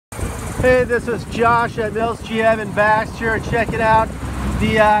Hey, this is Josh at Mills GM in Baxter, checking out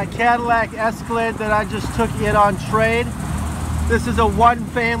the Cadillac Escalade that I just took in on trade. This is a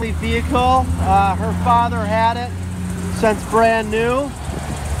one-family vehicle. Her father had it since brand new.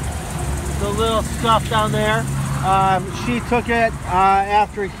 The little stuff down there. She took it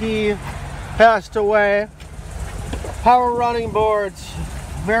after he passed away. Power running boards,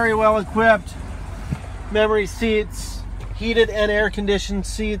 very well equipped. Memory seats, heated and air conditioned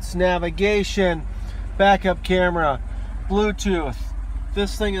seats, navigation, backup camera, Bluetooth.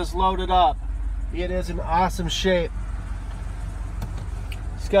 This thing is loaded up. It is in awesome shape.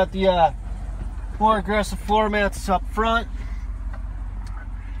 It's got the more aggressive floor mats up front.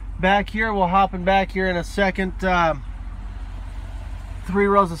 Back here, we'll hop in back here in a second. 3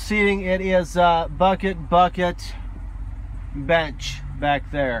 rows of seating. It is bucket, bench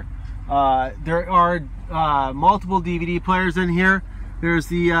back there. There are multiple DVD players in here. There's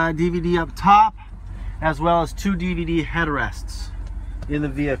the DVD up top, as well as 2 DVD headrests in the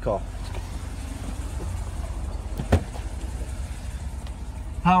vehicle.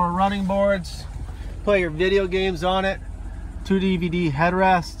 Power running boards, play your video games on it. 2 DVD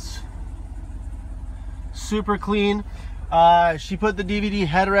headrests, super clean. She put the DVD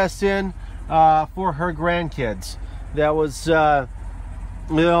headrests in for her grandkids. That was the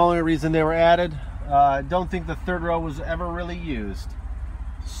only reason they were added. Don't think the 3rd row was ever really used.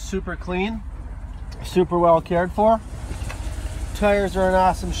 Super clean, super well cared for. Tires are in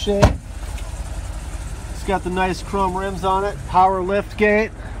awesome shape. It's got the nice chrome rims on it. Power lift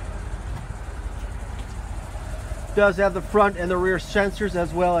gate. Does have the front and the rear sensors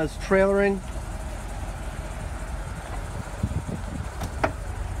as well as trailering.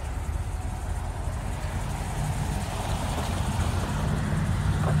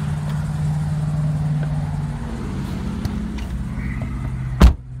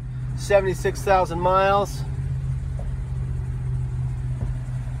 $76,000 miles.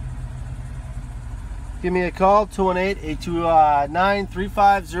 Give me a call,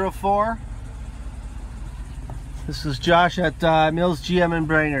 218-829-3504. This is Josh at Mills GM in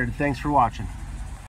Brainerd. Thanks for watching.